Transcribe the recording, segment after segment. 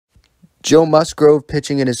Joe Musgrove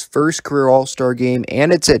pitching in his first career All-Star game,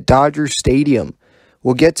 and it's at Dodger Stadium.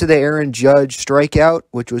 We'll get to the Aaron Judge strikeout,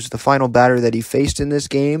 which was the final batter that he faced in this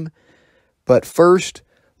game. But first,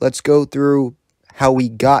 let's go through how we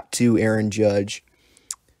got to Aaron Judge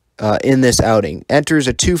in this outing. Enters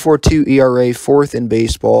a 2.42 ERA, fourth in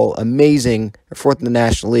baseball. Amazing, or fourth in the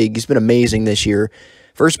National League. He's been amazing this year.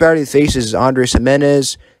 First batter he faces is Andres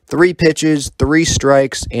Jimenez. 3 pitches, 3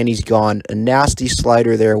 strikes, and he's gone. A nasty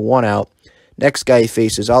slider there, 1 out. Next guy he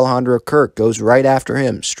faces, Alejandro Kirk, goes right after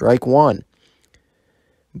him. Strike 1.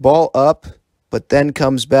 Ball up, but then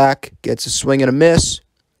comes back, gets a swing and a miss,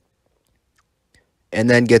 and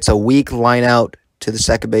then gets a weak line out to the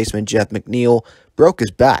second baseman, Jeff McNeil. Broke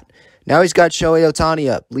his bat. Now he's got Shohei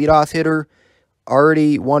Ohtani up. Leadoff hitter,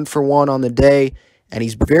 already 1 for 1 on the day. And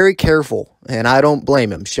he's very careful, and I don't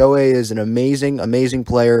blame him. Shohei is an amazing, amazing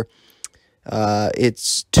player.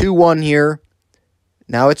 It's 2-1 here.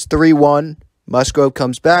 Now it's 3-1. Musgrove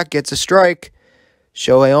comes back, gets a strike.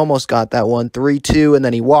 Shohei almost got that one. 3-2, and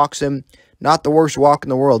then he walks him. Not the worst walk in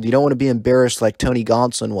the world. You don't want to be embarrassed like Tony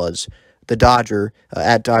Gonsolin was, the Dodger,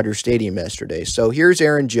 at Dodger Stadium yesterday. So here's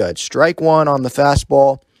Aaron Judge. Strike 1 on the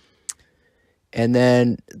fastball. And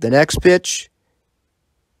then the next pitch,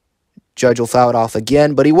 Judge will foul it off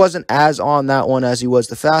again, but he wasn't as on that one as he was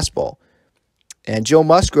the fastball. And Joe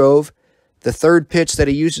Musgrove, the third pitch that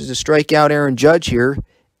he uses to strike out Aaron Judge here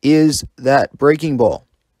is that breaking ball.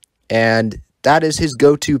 And that is his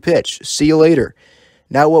go-to pitch. See you later.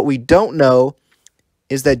 Now, what we don't know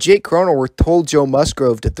is that Jake Cronenworth told Joe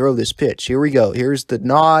Musgrove to throw this pitch. Here we go. Here's the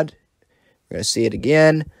nod. We're going to see it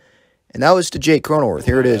again. And that was to Jake Cronenworth.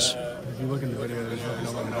 Here it is. If you look in the video, there's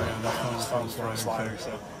nothing on the slider,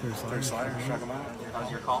 so there's slider, struck him out. How's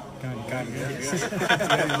your call?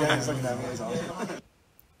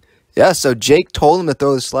 Yeah, so Jake told him to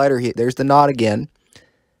throw the slider. There's the nod again.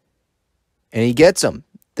 And he gets him.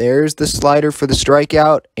 There's the slider for the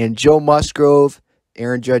strikeout. And Joe Musgrove,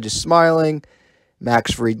 Aaron Judge is smiling.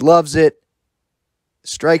 Max Fried loves it.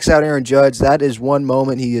 Strikes out Aaron Judge. That is one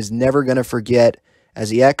moment he is never going to forget as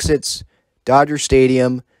he exits Dodger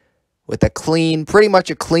Stadium with a clean, pretty much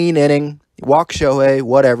a clean inning. Walk Shohei,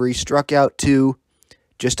 whatever. He struck out 2.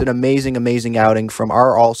 Just an amazing, amazing outing from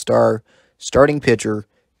our all-star starting pitcher,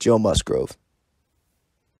 Joe Musgrove.